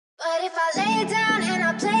But if I lay down and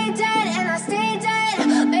I play dead and I stay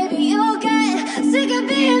dead, maybe you'll get sick of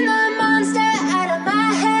being the monster out of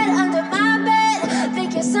my head, under my bed.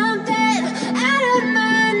 Think you're something out of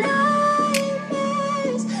my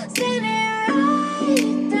nightmares, standing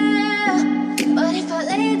right there. But if I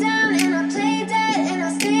lay down and I play dead and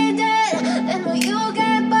I stay dead, then will you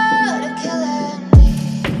get bored of killing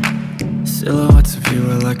me? Silhouettes of you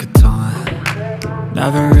are like a taunt.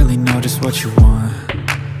 Never really know just what you want.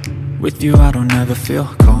 With you I don't ever feel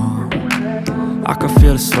calm. I can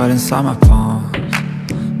feel the sweat inside my palms.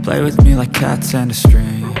 Play with me like cats and a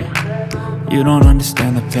string. You don't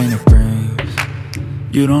understand the pain it brings.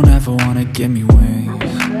 You don't ever wanna give me wings.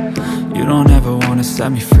 You don't ever wanna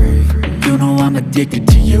set me free. You know I'm addicted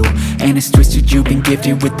to you, and it's twisted, you've been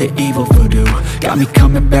gifted with the evil voodoo. Got me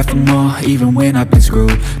coming back for more, even when I've been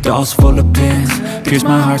screwed. Dolls full of pins, pierce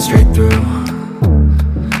my heart straight through.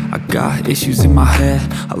 I got issues in my head,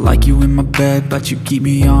 I like you in my bed, but you keep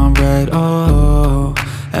me on red. Oh,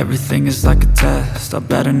 everything is like a test, I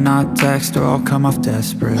better not text or I'll come off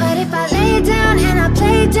desperate. But if I lay down and I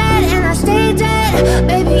play dead and I stay dead,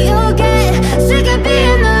 maybe you'll get sick of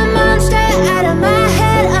being the monster out of my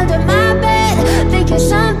head, under my bed. Think you're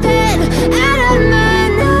something out of my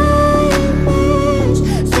nightmares,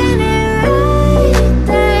 standing right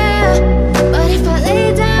there. But if I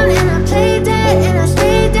lay down and I play dead and I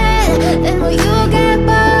stay dead, then will you get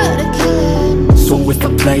bored of killing me? So if I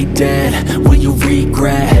play dead, will you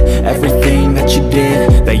regret everything that you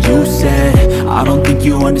did, that you said? I don't think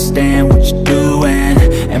you understand what you're doing,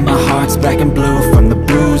 and my heart's black and blue from the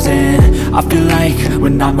bruising. I feel like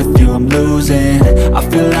when I'm with you I'm losing. I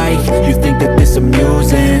feel like you think that this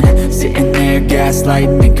amusing, sitting there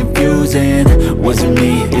gaslighting and confusing. Was it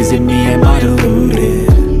me? Is it me? Am I deluded?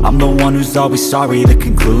 I'm the one who's always sorry, the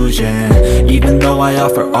conclusion, even though I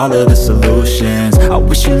offer all of the solutions. I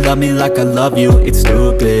wish you loved me like I love you, it's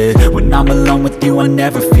stupid. When I'm alone with you I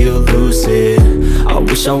never feel lucid. I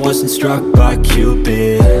wish I wasn't struck by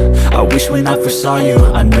Cupid. I wish when I first saw you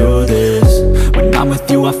I knew this. When I'm with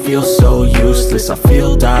you I feel so useless, I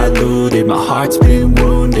feel diluted, my heart's been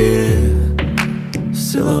wounded.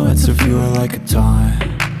 Silhouettes of you are like a taunt.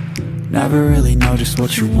 Never really know just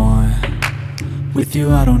what you want. With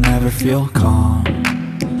you I don't ever feel calm.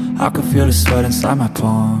 I can feel the sweat inside my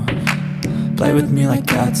palms. Play with me like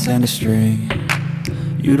cats and a string.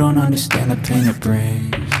 You don't understand the pain it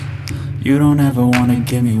brings. You don't ever wanna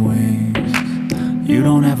give me wings. You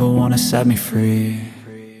don't ever wanna set me free.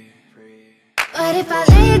 But if I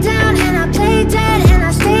lay down and I play dead and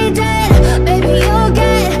I stay dead, maybe you'll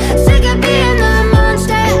get sick of being the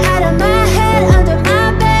monster out of my head, under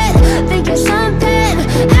my bed. Think you're something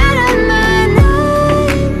out of my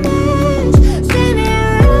nightmares,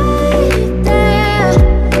 standing right there.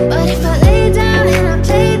 But if I lay down and I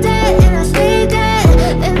play dead and I stay dead,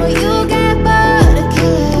 then will you get bored of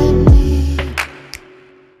killing me?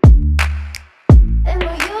 Then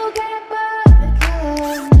will you get bored of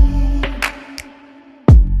killing me?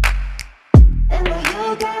 Then will you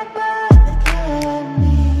get bored of killing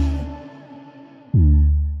me?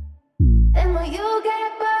 Then will you get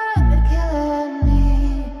bored of killing me?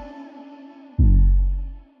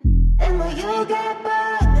 Then will you get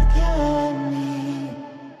bored of killing me?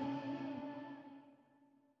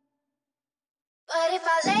 But if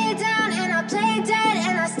I lay down and I play dead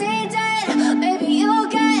and I stay dead, maybe you'll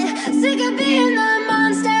get sick of being the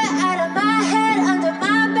monster out of my head, under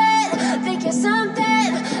my bed. Think you're something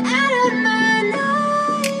out of my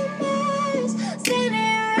nightmares,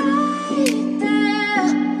 standing right there.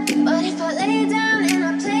 But if I lay down and I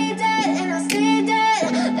play dead and I stay dead,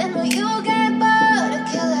 then will you get bored of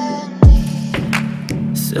killing me?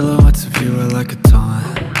 Silhouettes of you are like a taunt.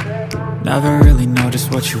 Never really know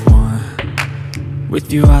just what you want.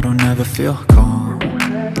 With you I don't ever feel calm.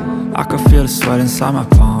 I can feel the sweat inside my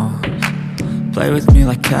palms. Play with me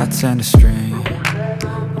like cats and a string.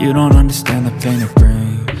 You don't understand the pain it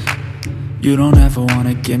brings. You don't ever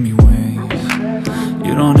wanna give me wings.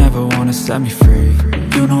 You don't ever wanna set me free.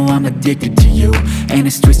 You know I'm addicted to you, and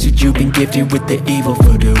it's twisted, you've been gifted with the evil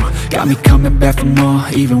voodoo. Got me coming back for more,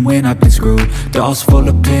 even when I've been screwed. Dolls full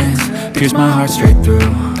of pins, pierce my heart straight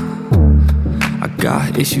through. I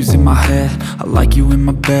got issues in my head, I like you in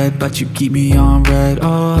my bed, but you keep me on red.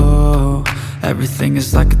 Oh, everything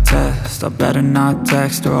is like a test, I better not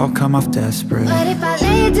text or I'll come off desperate. But if I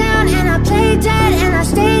lay down and I play dead and I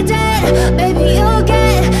stay dead, maybe you'll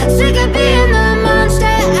get sick of being the monster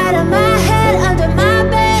out of my head, under my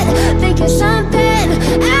bed. Think you're something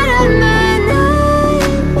out of my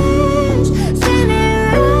nightmares, standing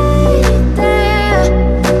right there.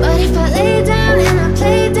 But if I lay down and I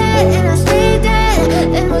play dead and I stay dead,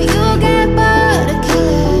 then will you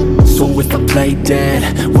play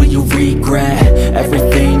dead? Will you regret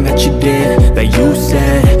everything that you did, that you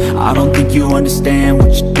said? I don't think you understand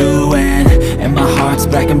what you're doing, and my heart's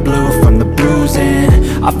black and blue from the bruising.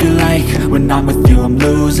 I feel like when I'm with you I'm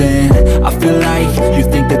losing. I feel like you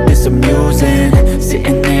think that this amusing,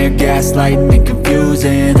 sitting there gaslighting and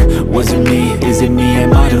confusing. Was it me? Is it me?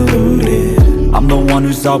 Am I deluded? I'm the one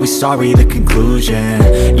who's always sorry, the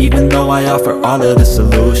conclusion, even though I offer all of the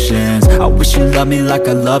solutions. I wish you loved me like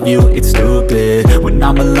I love you, it's stupid. When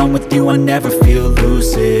I'm alone with you I never feel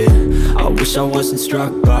lucid. I wish I wasn't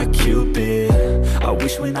struck by Cupid. I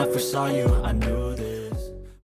wish when I first saw you I knew